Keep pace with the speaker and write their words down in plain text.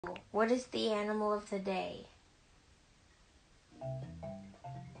What is the animal of the day?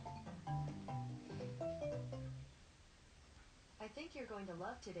 I think you're going to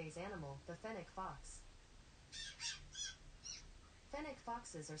love today's animal, the fennec fox. Fennec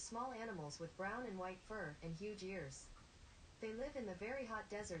foxes are small animals with brown and white fur and huge ears. They live in the very hot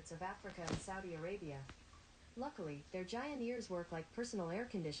deserts of Africa and Saudi Arabia. Luckily, their giant ears work like personal air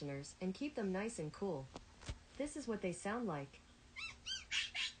conditioners and keep them nice and cool. This is what they sound like.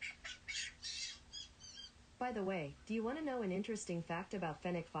 By the way, do you want to know an interesting fact about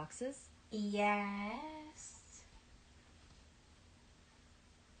fennec foxes? Yes.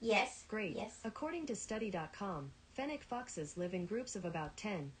 Yes. Great. Yes. According to study.com, fennec foxes live in groups of about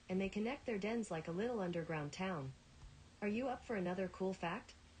 10, and they connect their dens like a little underground town. Are you up for another cool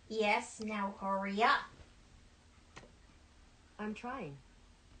fact? Yes, now hurry up. I'm trying.